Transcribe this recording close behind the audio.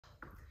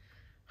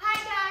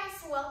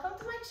welcome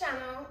to my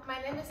channel. My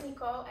name is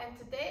Nicole and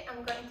today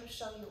I'm going to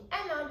show you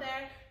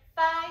another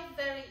 5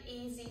 very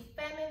easy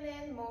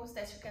feminine moves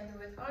that you can do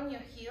it on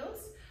your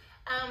heels.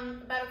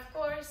 But of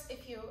course,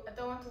 if you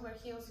don't want to wear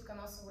heels, you can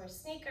also wear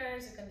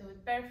sneakers, you can do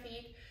it bare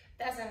feet,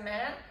 doesn't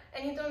matter.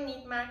 And you don't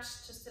need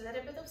much, just a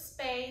little bit of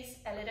space,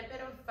 a little bit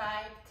of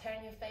vibe,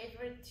 turn your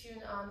favorite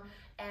tune on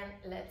and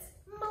let's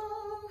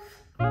move.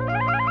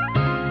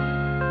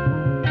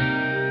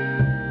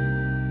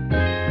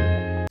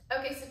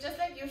 Okay, so just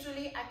like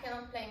usually, I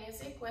cannot play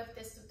music with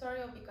this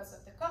tutorial because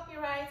of the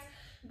copyrights,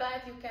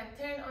 but you can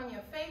turn on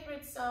your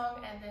favorite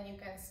song and then you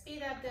can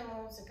speed up the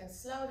moves, you can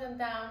slow them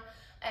down,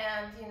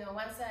 and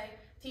once I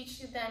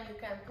teach you them, you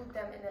can put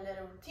them in a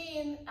little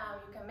routine,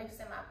 you can mix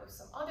them up with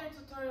some other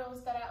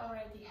tutorials that I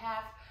already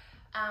have,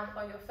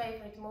 or your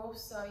favorite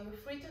moves, so you're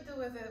free to do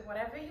with it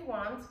whatever you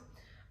want.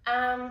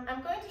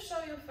 I'm going to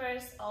show you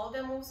first all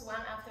the moves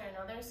one after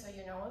another so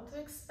you know what to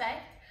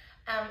expect,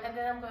 and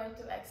then I'm going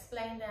to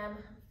explain them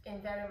in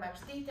very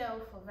much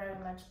detail for very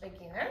much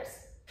beginners.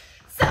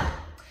 So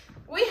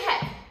we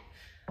have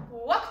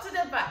walk to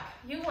the back.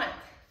 You went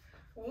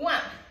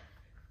 1,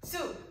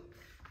 2,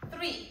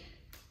 3,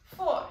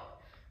 4,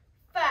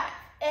 5,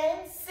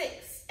 and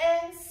 6,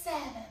 and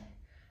 7,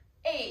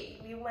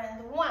 8. We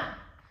went 1,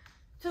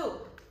 2,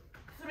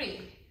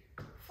 3,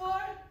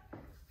 4,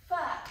 5,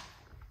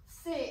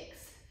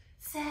 6,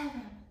 7,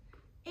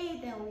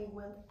 8. Then we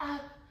went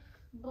up.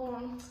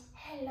 Boom.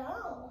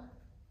 Hello.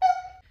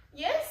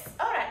 Yes?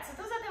 Alright, so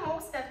those are the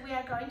moves that we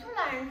are going to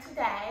learn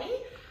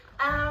today.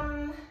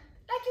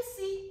 Like you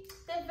see,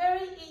 they're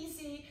very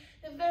easy,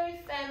 they're very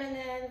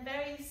feminine,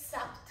 very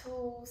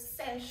subtle,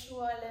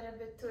 sensual a little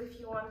bit too if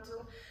you want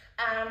to.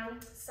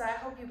 So I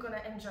hope you're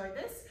gonna enjoy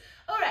this.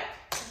 Alright,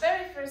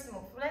 very first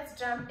move, let's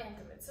jump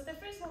into it. So the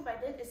first move I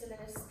did is a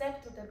little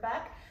step to the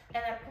back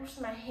and I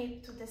pushed my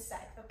hip to the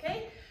side,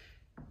 okay?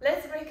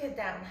 Let's break it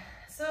down.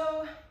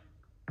 So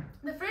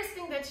the first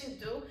thing that you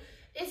do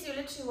is you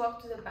literally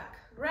walk to the back.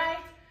 Right,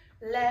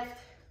 left,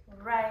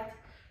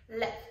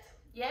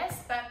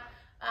 yes, but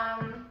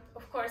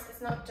of course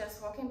it's not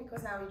just walking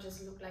because now you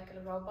just look like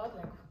a robot,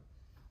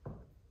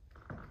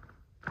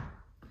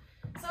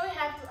 so we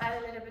have to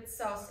add a little bit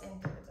sauce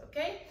into it,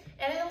 okay?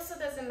 And it also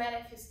doesn't matter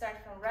if you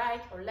start from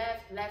right or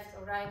left, left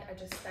or right. I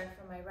just start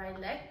from my right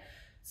leg.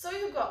 So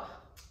you go,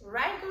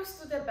 right goes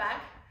to the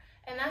back,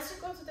 and as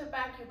you go to the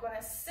back, you're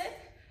gonna sit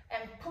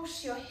and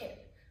push your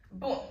hip,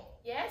 boom,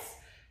 yes?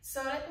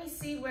 So let me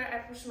see where I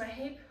push my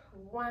hip.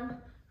 1,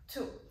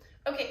 2.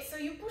 Okay, so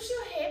you push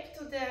your hip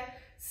to the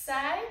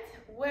side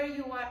where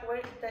you are,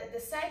 where the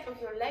side of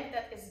your leg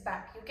that is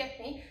back. You get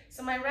me?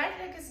 So my right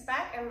leg is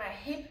back and my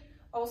hip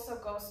also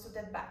goes to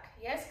the back.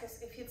 Yes,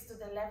 because if it's to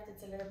the left,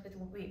 it's a little bit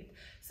weird.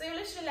 So you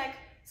literally like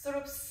sort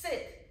of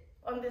sit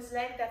on this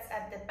leg that's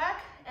at the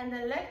back, and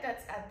the leg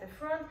that's at the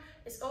front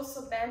is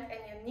also bent and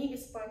your knee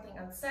is pointing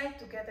outside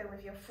together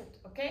with your foot,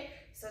 okay?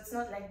 So it's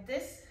not like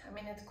this. I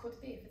mean, it could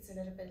be if it's a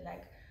little bit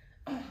like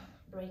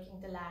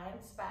breaking the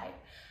lines vibe.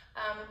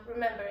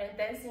 Remember, in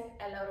dancing,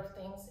 a lot of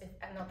things,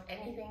 not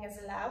anything is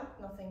allowed,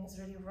 nothing is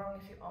really wrong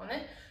if you own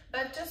it,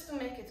 but just to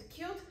make it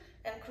cute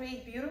and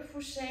create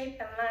beautiful shape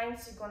and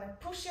lines, you're gonna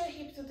push your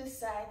hip to the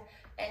side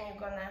and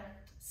you're gonna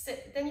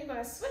sit. Then you're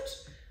gonna switch,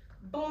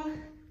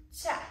 boom,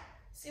 cha.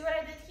 See what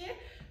I did here?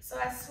 So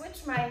I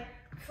switched my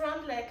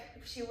front leg,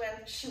 she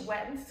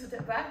went to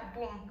the back,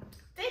 boom,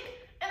 tick,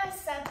 and I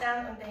sat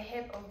down on the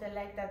hip of the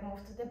leg that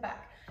moved to the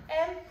back,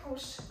 and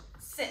push,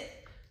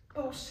 sit,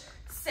 push,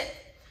 sit.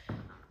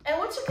 And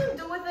what you can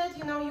do with it,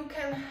 you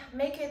can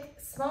make it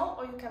small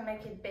or you can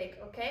make it big,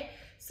 okay?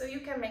 So you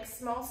can make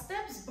small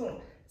steps,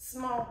 boom,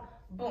 small,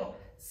 boom,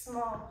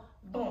 small,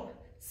 boom,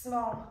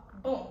 small,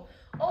 boom.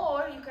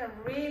 Or you can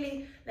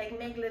really like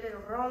make little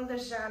rond de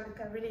jambe, you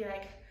can really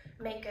like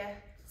make a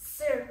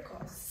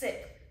circle,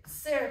 sit,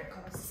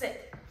 circle,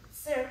 sit,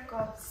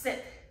 circle,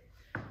 sit.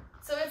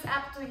 So it's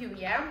up to you,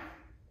 yeah?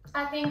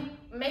 I think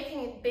making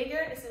it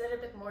bigger is a little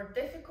bit more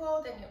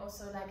difficult, and you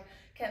also like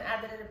can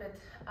add a little bit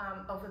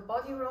of a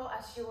body roll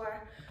as you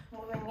are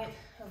moving it,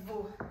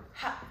 vu,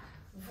 ha,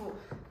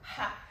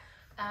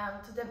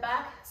 to the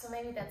back. So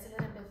maybe that's a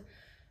little bit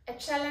a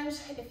challenge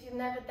if you've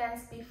never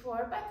danced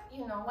before, but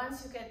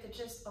once you get the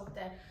gist of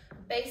the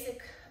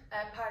basic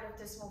part of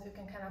this move, you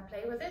can kind of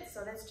play with it.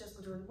 So let's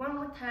just do it one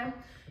more time.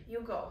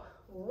 You go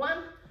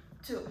 1,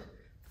 2,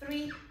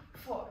 3,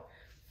 4,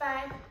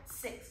 5,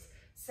 6,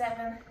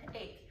 7,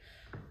 8.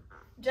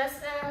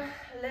 Just a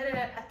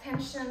little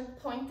attention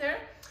pointer.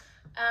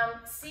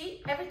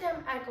 See, every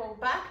time I go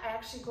back, I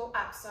actually go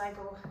up. So I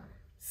go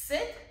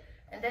sit,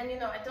 and then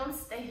I don't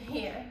stay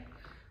here,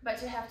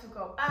 but you have to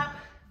go up,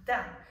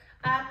 down,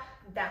 up,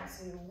 down.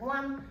 So you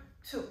 1,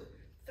 2,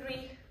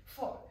 3,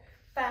 4,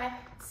 5,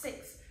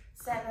 6,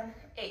 7,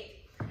 8.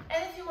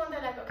 And if you wonder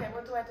like, okay,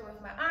 what do I do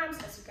with my arms?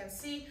 As you can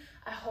see,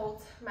 I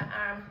hold my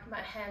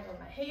hand on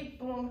my hip,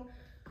 boom,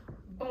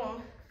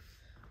 boom,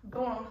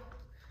 boom,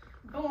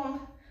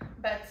 boom.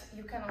 But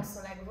you can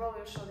also like roll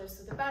your shoulders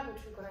to the back,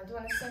 which we're gonna do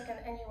in a second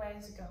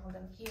anyways. You can hold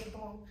them here,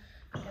 boom,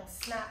 you can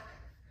snap,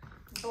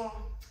 boom.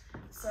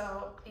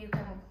 So you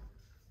can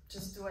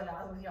just do a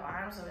lot with your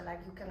arms, or like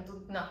you can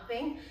do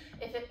nothing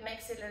if it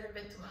makes it a little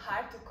bit too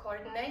hard to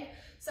coordinate.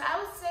 So I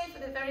would say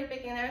for the very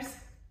beginners,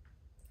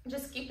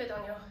 just keep it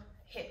on your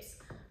hips.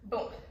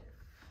 Boom,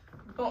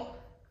 boom,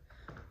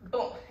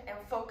 boom, and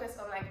focus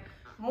on like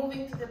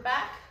moving to the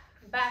back,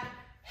 back,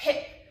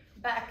 hip,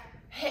 back,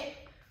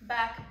 hip,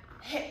 back,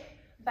 hip,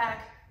 back,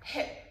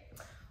 hip.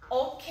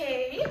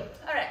 Okay,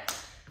 all right.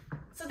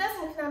 So that's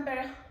move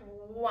number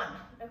 1.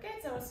 Okay,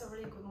 it's also a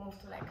really good move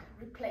to like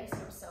replace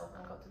yourself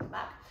and go to the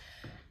back.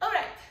 All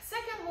right,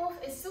 second move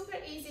is super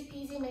easy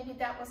peasy. Maybe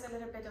that was a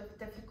little bit of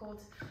a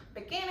difficult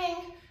beginning,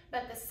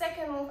 but the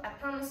second move, I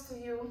promise to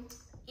you,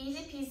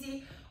 easy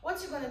peasy.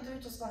 What you're gonna do, you're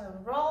just gonna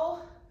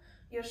roll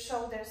your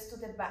shoulders to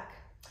the back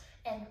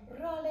and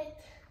roll it,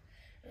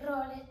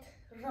 roll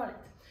it, roll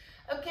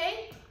it.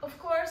 Okay, of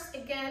course,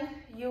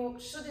 again, you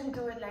shouldn't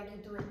do it like you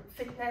do in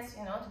fitness,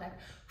 you know, to like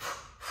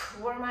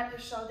warm up your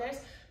shoulders,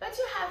 but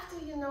you have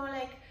to, you know,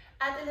 like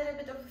add a little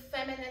bit of a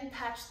feminine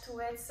touch to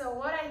it. So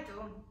what I do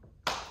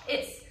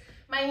is,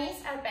 my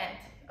knees are bent,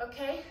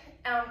 okay?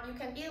 You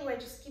can either way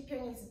just keep your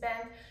knees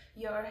bent,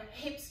 your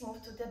hips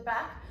move to the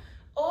back,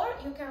 or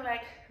you can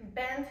like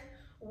bend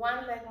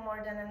one leg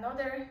more than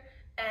another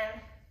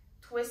and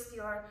twist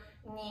your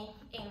knee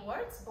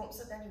inwards, boom,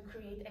 so then you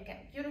create,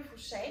 again, beautiful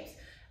shapes.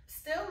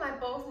 Still, my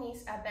both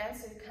knees are bent,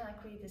 so you kind of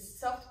create this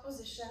soft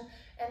position,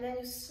 and then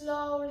you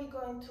slowly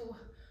going to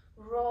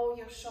roll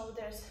your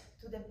shoulders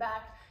to the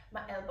back.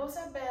 My elbows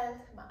are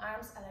bent, my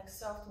arms are like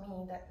soft,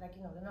 meaning that, like,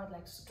 you know, they're not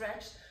like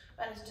stretched,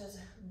 but it's just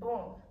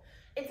boom.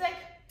 It's like,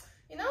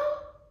 you know,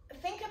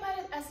 think about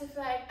it as if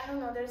like, I don't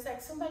know, there's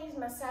like somebody's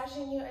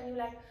massaging you and you're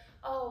like,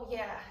 oh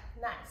yeah,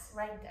 nice,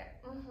 right there.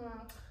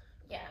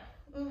 Yeah,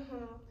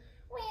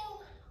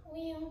 wheel,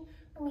 wheel,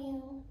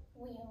 wheel,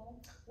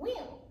 wheel,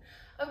 wheel.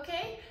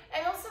 Okay,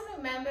 and also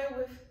remember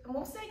with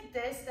moves like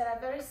this that are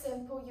very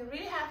simple, you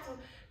really have to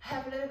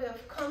have a little bit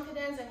of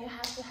confidence, and you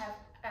have to have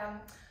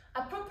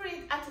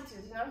appropriate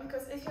attitude, you know,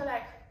 because if you're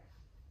like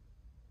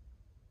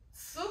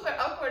super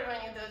awkward when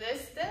you do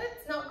this, then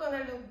it's not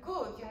gonna look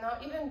good, you know,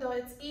 even though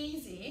it's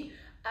easy,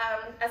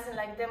 as in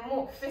like the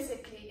move,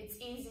 physically, it's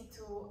easy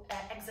to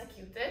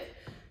execute it.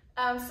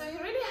 So you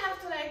really have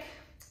to like,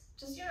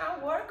 just, you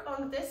know, work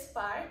on this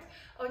part,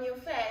 on your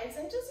face,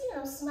 and just, you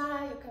know,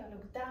 smile. You can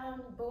look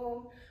down,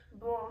 boom,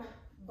 boom,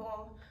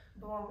 boom,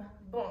 boom,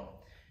 boom.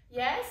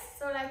 Yes,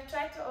 so like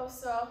try to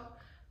also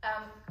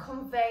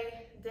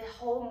convey the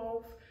whole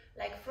move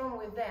like from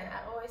within.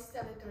 I always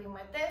tell it during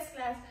my dance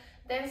class,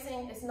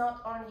 dancing is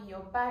not only your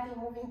body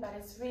moving, but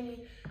it's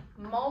really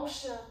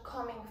motion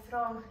coming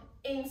from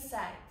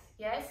inside.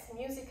 Yes,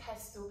 music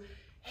has to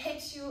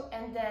hit you,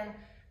 and then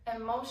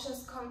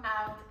emotions come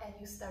out and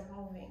you start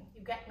moving.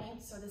 You get me?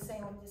 So the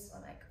same with this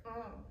one, like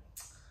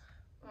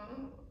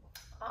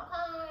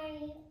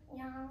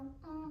meow,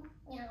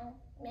 meow,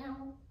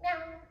 meow.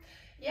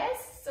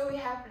 Yes, so we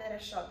have leather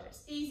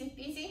shoulders, easy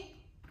peasy.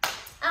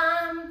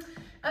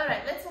 All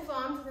right, let's move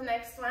on to the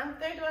next one.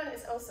 Third one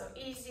is also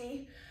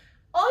easy.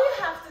 All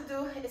you have to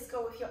do is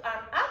go with your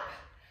arm up,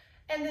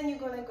 and then you're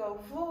gonna go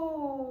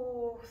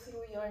woo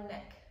through your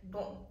neck,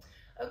 boom.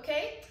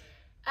 Okay.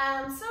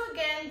 So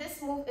again,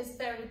 this move is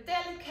very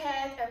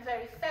delicate and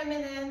very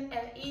feminine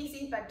and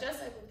easy, but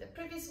just like with the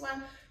previous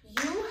one,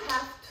 you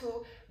have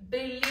to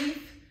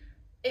believe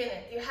in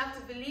it. You have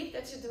to believe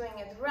that you're doing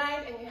it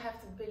right, and you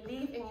have to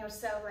believe in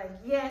yourself, like,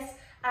 yes,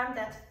 I'm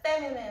that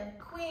feminine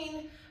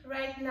queen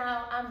right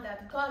now, I'm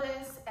that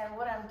goddess, and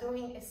what I'm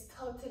doing is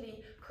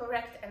totally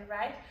correct and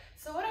right.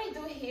 So what I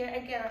do here,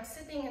 again, I'm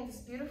sitting in this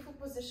beautiful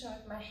position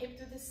with my hip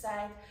to the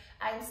side,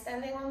 I'm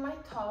standing on my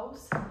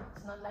toes,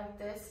 it's not like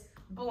this,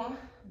 boom,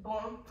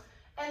 boom,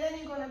 and then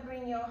you're gonna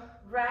bring your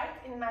right,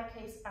 in my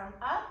case, arm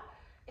up.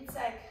 It's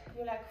like,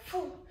 you're like,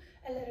 phew,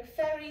 a little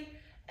fairy,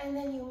 and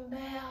then you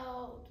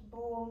melt,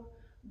 boom,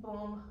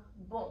 boom,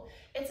 boom.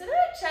 It's a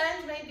little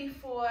challenge maybe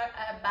for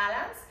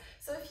balance,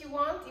 so if you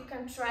want, you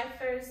can try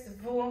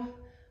first, boom,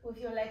 with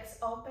your legs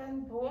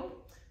open, boom,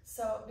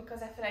 so,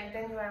 because I feel like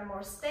then you are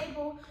more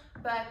stable,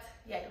 but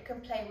yeah, you can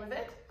play with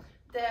it.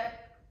 The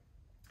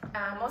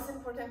most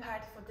important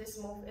part for this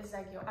move is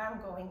like your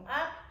arm going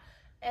up,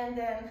 and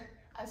then,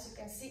 as you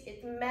can see,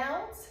 it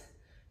melts,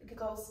 it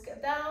goes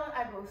down,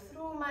 I go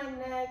through my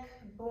neck,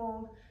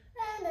 boom,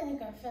 and then you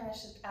can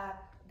finish it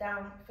up,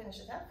 down, finish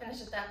it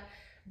up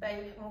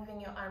by moving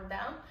your arm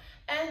down.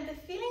 And the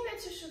feeling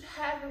that you should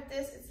have with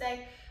this, it's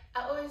like,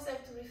 I always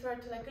like to refer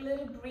to like a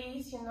little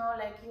breeze, you know,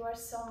 like you are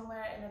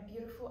somewhere in a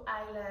beautiful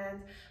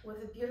island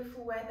with a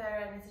beautiful weather,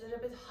 and it's a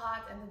little bit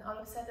hot, and then all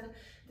of a sudden,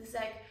 this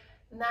like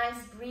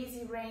nice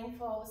breezy rain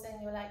falls,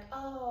 and you're like,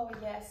 oh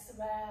yes,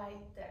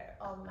 right there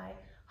on my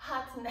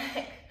hot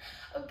neck,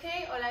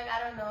 okay? Or like, I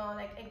don't know,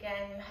 like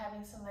again, you're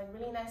having some like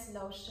really nice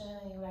lotion,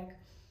 and you're like,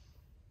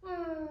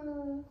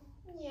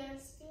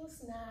 yes,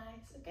 feels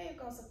nice, okay? You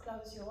can also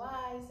close your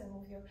eyes and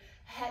move your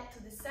head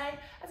to the side.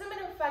 As a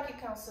matter of fact, you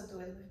can also do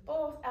it with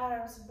both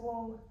arms,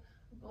 boom,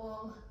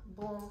 boom,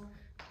 boom,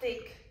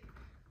 tick,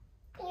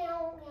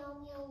 meow, meow,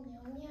 meow,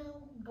 meow, meow,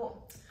 boom.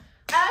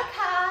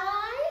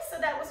 Okay, so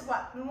that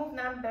what? Move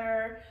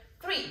number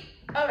 3.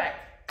 All right,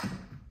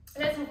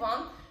 let's move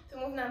on to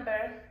move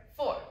number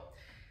 4.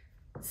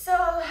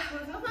 So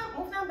with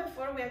move number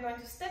 4, we are going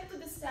to step to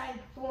the side,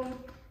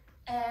 boom,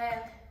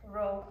 and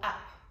roll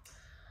up.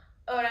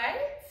 All right,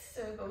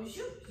 so we go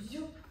zoop,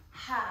 zoop,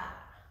 ha.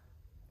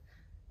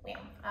 Wham,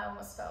 I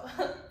almost fell,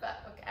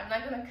 but okay, I'm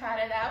not gonna cut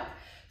it out,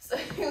 so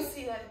you'll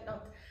see that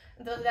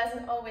it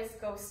doesn't always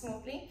go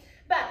smoothly.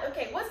 But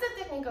okay, what's the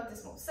technique of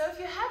this move? So if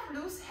you have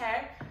loose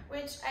hair,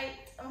 which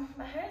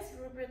my hair is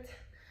a little bit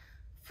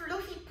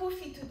fluffy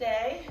poofy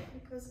today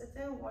because I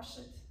didn't wash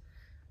it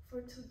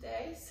for 2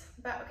 days.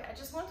 But okay, I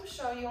just want to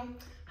show you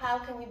how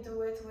can you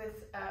do it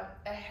with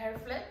a hair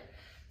flip.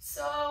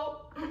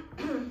 So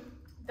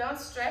don't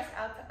stress.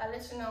 I'll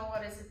let you know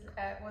what is it,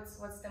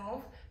 what's the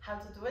move, how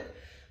to do it.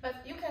 But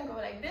you can go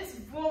like this,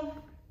 boom,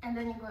 and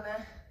then you're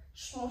gonna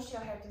smoosh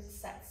your hair to the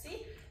side.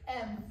 See,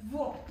 and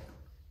boom,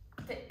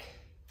 thick.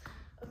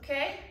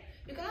 Okay.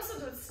 You can also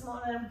do it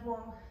smaller and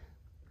boom.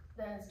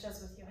 Then it's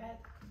just with your head.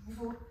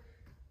 Boom.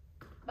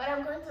 But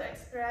I'm going to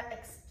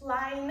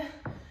explain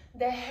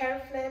the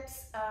hair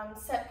flips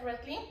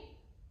separately.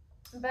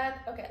 But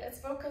okay, let's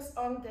focus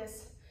on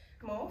this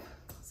move.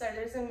 Sorry,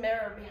 there's a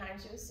mirror behind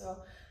you,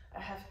 so I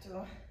have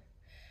to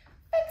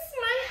fix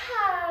my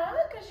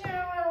hair because you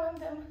know I want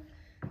them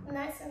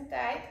nice and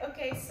tight.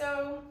 Okay,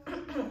 so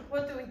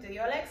what do?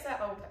 Your legs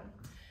are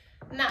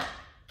open. Now,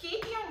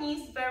 keep your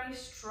knees very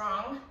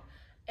strong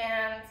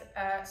and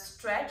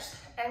stretched,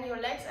 and your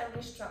legs are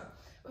really strong.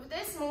 With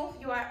this move,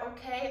 you are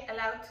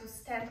allowed to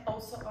stand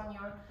also on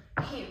your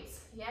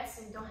heels. Yes,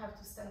 so you don't have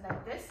to stand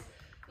like this.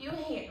 You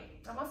here.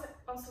 I'm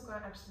also going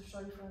to actually show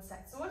you from the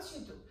side. So what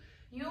you do?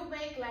 You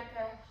make like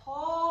a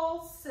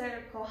whole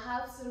circle,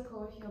 half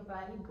circle with your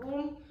body,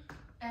 boom,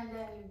 and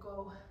then you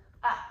go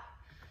up.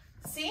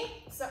 See?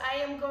 So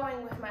I am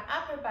going with my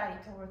upper body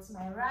towards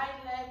my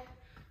right leg,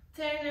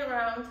 turn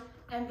around,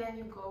 and then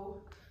you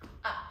go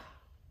up.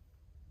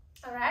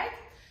 All right?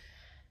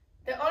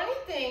 The only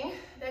thing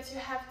that you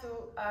have to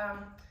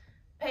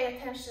pay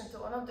attention to,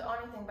 or not the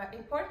only thing, but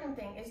important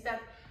thing, is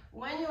that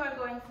when you are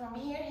going from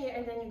here,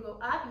 and then you go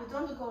up, you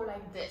don't go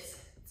like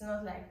this. It's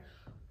not like,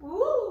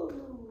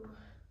 woo,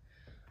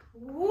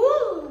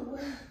 woo,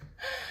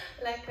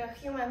 like a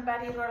human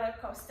body roller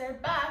coaster.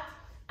 But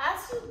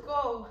as you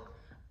go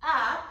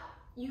up,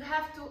 you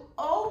have to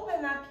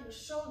open up your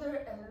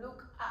shoulder and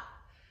look up.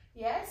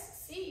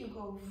 Yes, see, you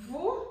go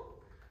woo,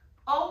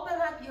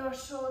 open up your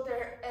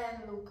shoulder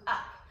and look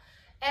up.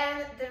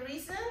 And the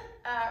reason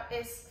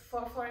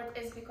for it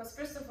is because,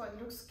 first of all, it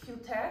looks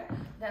cuter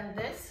than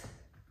this.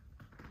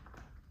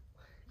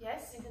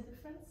 Yes, see the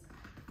difference?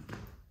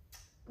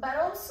 But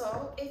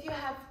also, if you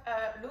have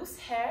loose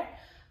hair,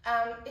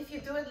 if you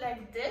do it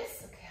like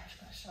this, okay, I'm just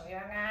gonna show you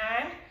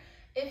again.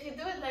 If you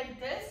do it like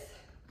this,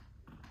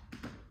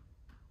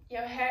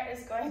 your hair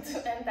is going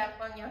to end up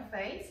on your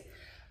face.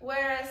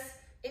 Whereas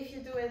if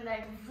you do it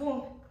like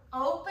boom,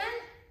 open,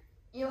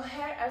 your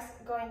hair is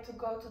going to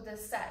go to the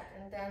side,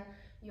 and then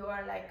you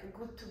are like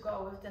good to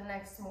go with the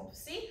next move.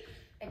 See?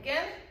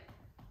 Again.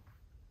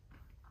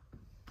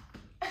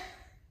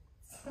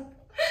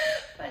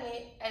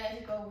 Funny. And then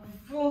you go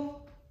boom,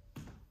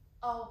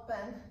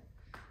 open,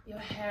 your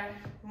hair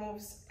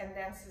moves and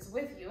dances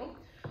with you.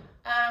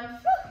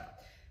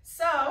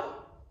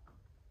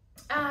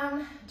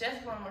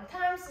 Just one more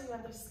time so you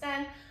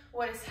understand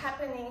what is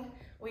happening.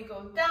 We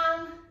go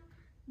down,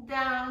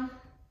 down,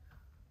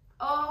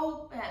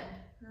 open,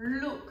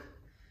 look.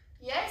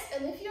 Yes,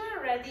 and if you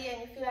are ready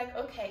and you feel like,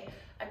 okay,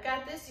 I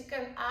got this, you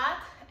can add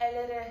a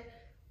little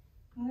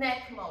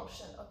neck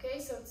motion, okay?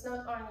 So it's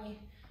not only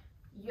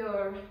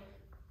your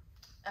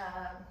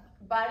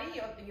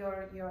body,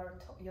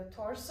 your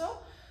torso,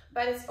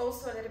 but it's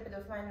also a little bit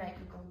of my neck.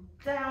 You go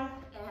down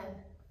and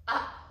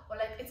up, or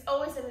like it's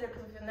always a little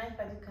bit of your neck,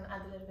 but you can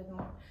add a little bit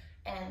more.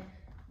 And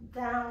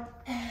down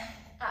and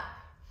up.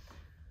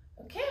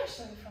 Okay, I'll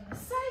show you from the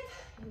side.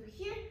 You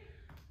here,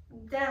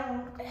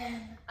 down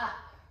and up.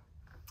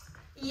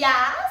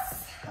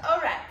 Yes. All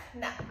right.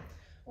 Now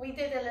we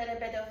did a little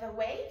bit of the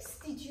waves.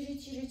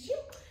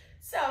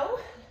 So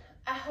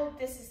I hope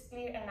this is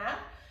clear enough.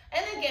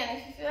 And again,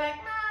 if you feel like,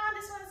 nah,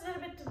 this one's a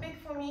little bit too big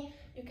for me,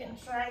 you can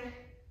try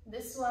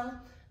this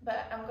one.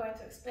 But I'm going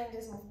to explain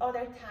this move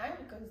other time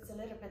because it's a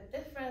little bit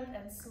different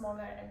and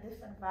smaller and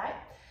different vibe.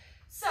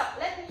 So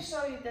let me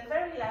show you the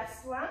very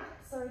last one.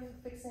 Sorry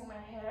for fixing my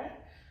hair.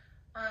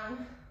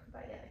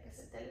 But yeah, like I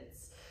said,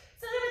 it's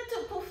a little bit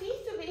too poofy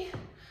to be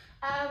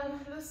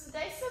loose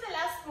today. So the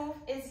last move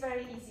is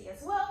very easy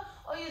as well.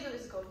 All you do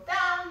is go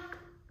down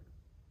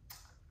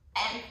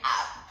and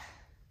up.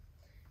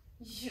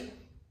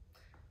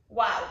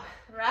 Wow,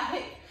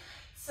 right?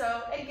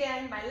 So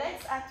again, my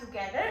legs are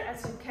together,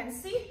 as you can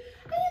see,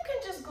 and you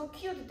can just go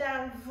cute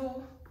down,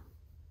 voo,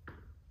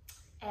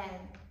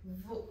 and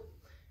voo,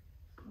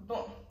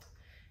 boom.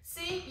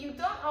 See, you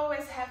don't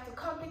always have to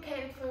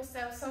complicate it for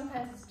yourself.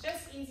 Sometimes it's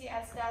just easy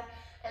as that.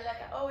 And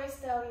like I always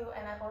tell you,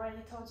 and I've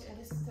already told you in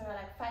this tutorial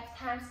like 5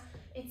 times,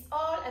 it's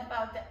all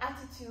about the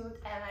attitude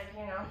and like,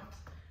 you know,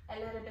 a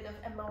little bit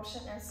of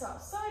emotion and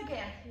sauce. So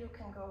again, you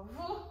can go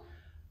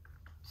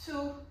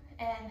 2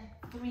 and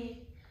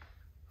 3,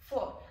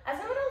 4. As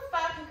a matter of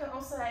fact, you can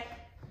also like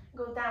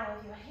go down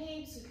with your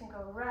hips. You can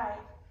go right,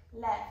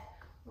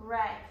 left,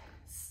 right,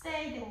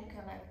 stay. Then you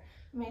can like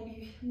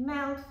maybe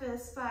mount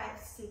first 5,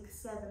 6,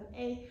 7,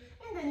 8,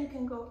 and then you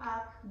can go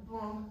up,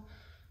 boom,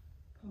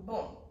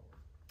 boom.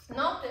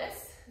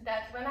 Notice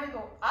that when I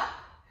go up,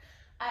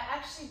 I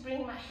actually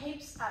bring my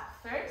hips up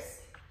first.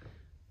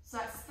 So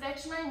I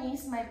stretch my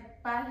knees, my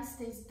body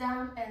stays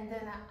down, and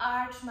then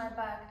I arch my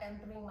back and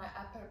bring my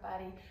upper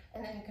body.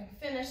 And then you can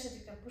finish it,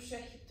 you can push your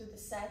hip to the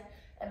side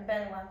and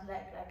bend one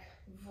leg, like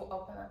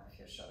open up with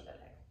your shoulder,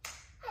 like,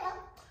 hello.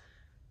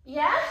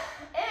 Yeah,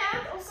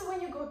 and also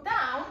when you go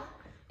down,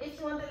 if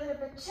you want a little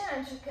bit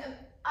change, you can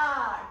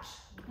arch,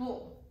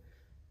 boom.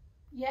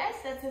 Yes,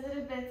 that's a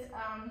little bit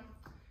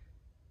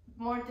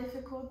more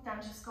difficult than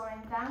just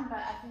going down, but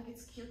I think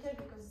it's cuter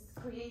because it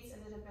creates a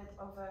little bit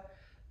of a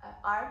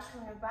arch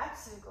from your back.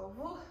 So you go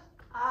woo,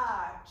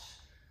 arch,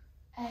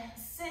 and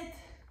sit,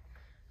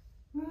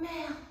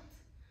 melt,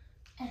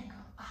 and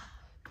go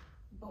up,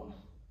 boom.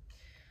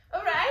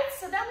 All right,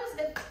 so that was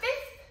the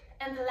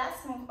 5th and the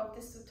last move of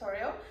this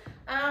tutorial.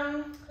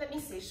 Let me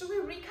see, should we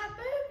recap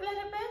it a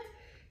little bit?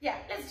 Yeah,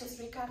 let's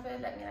just recap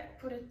it. Let me like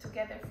put it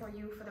together for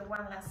you for the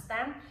one last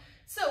time.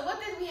 So what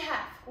did we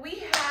have? We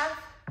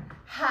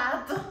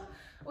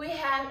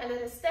had a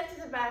little step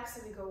to the back,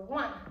 so we go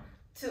 1,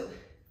 2,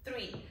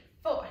 3,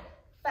 4,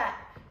 5,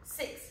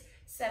 6,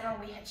 7.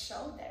 We had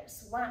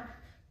shoulders. 1,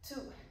 2,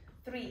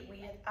 3. We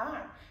had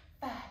arm.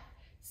 5,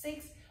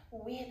 6.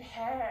 We had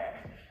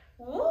hair.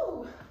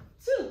 Woo!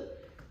 2,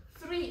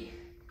 3,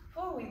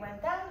 4. We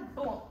went down.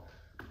 Boom,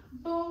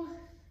 boom,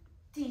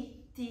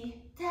 ti,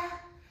 ti,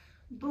 ta.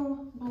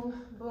 Boom, boom,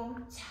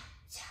 boom, cha,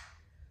 cha,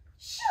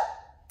 shoo.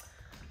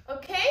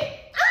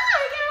 Okay? I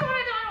want to do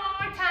it one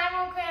more time,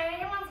 okay?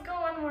 Let's go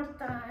one more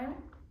time.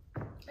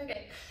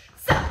 Okay,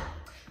 so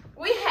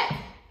we had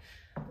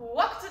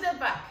walk to the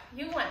back.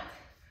 You went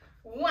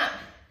 1,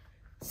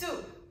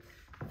 2,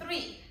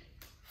 3,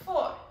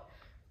 4,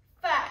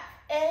 5,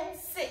 and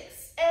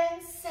 6,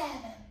 and 7,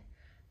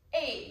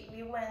 8.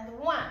 We went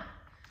 1,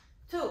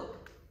 2,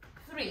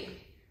 3,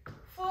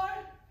 4,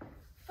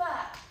 5,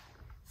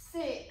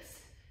 6,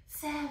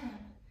 7,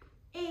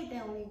 8.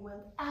 Then we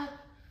went up.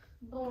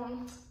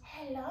 Boom.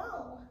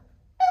 Hello.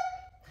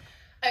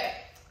 Okay,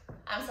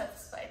 I'm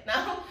satisfied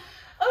now.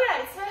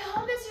 Alright, so I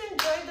hope that you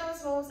enjoyed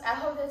those moves. I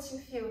hope that you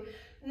feel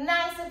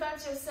nice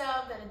about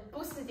yourself, that it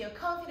boosted your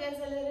confidence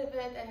a little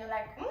bit, and you're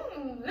like,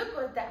 look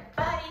what that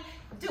body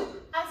do.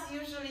 As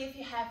usual, if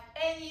you have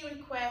any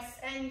requests,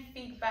 any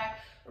feedback,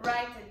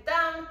 write it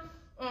down.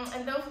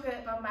 And don't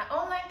forget about my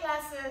online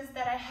classes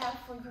that I have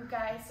for you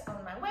guys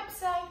on my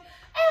website.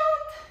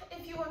 And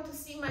if you want to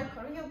see my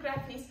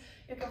choreographies,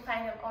 you can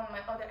find them on my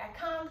other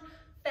account,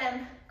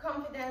 Femme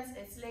Confidence.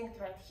 It's linked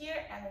right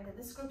here and in the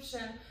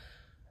description.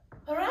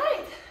 All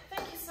right,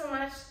 thank you so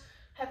much.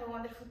 Have a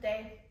wonderful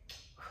day.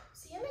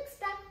 See you next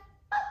time.